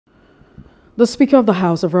The Speaker of the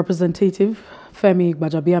House of Representatives, Femi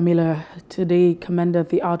Gbajabiamila, today commended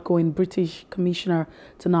the outgoing British Commissioner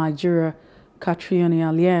to Nigeria,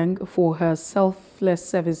 Catriona Laing, for her selfless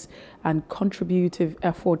service and contributive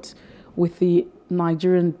efforts with the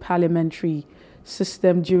Nigerian parliamentary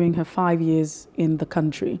system during her 5 years in the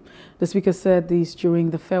country. The Speaker said this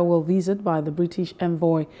during the farewell visit by the British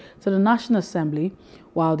Envoy to the National Assembly,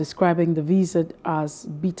 while describing the visit as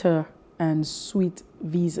bitter and sweet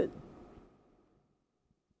visit.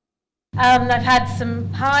 I've had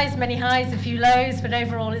some highs, many highs, a few lows, but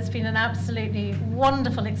overall it's been an absolutely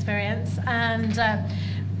wonderful experience, and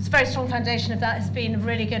it's a very strong foundation of that has been a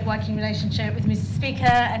really good working relationship with Mr. Speaker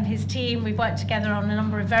and his team. We've worked together on a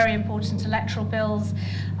number of very important electoral bills,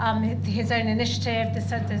 his own initiative, the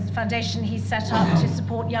foundation he set up to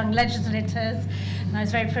support young legislators, and I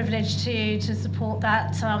was very privileged to support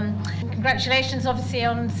that. Congratulations obviously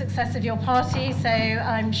on the success of your party, so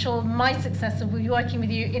I'm sure my successor will be working with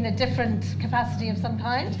you in a different capacity of some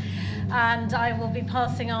kind, and I will be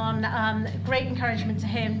passing on great encouragement to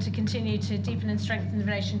him to continue to deepen and strengthen the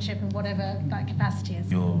relationship in whatever that capacity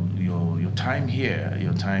is. Your time here,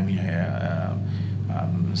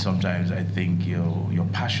 sometimes I think your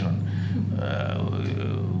passion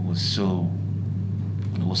was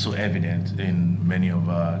so evident in many of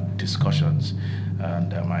our discussions,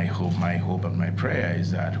 and my hope and my prayer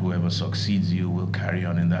is that whoever succeeds you will carry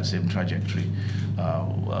on in that same trajectory,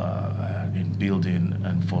 in building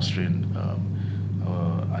and fostering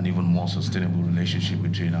an even more sustainable relationship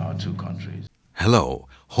between our two countries. Hello,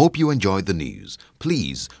 hope you enjoyed the news.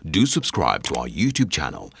 Please do subscribe to our YouTube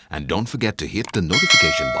channel and don't forget to hit the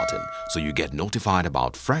notification button so you get notified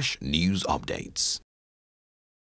about fresh news updates.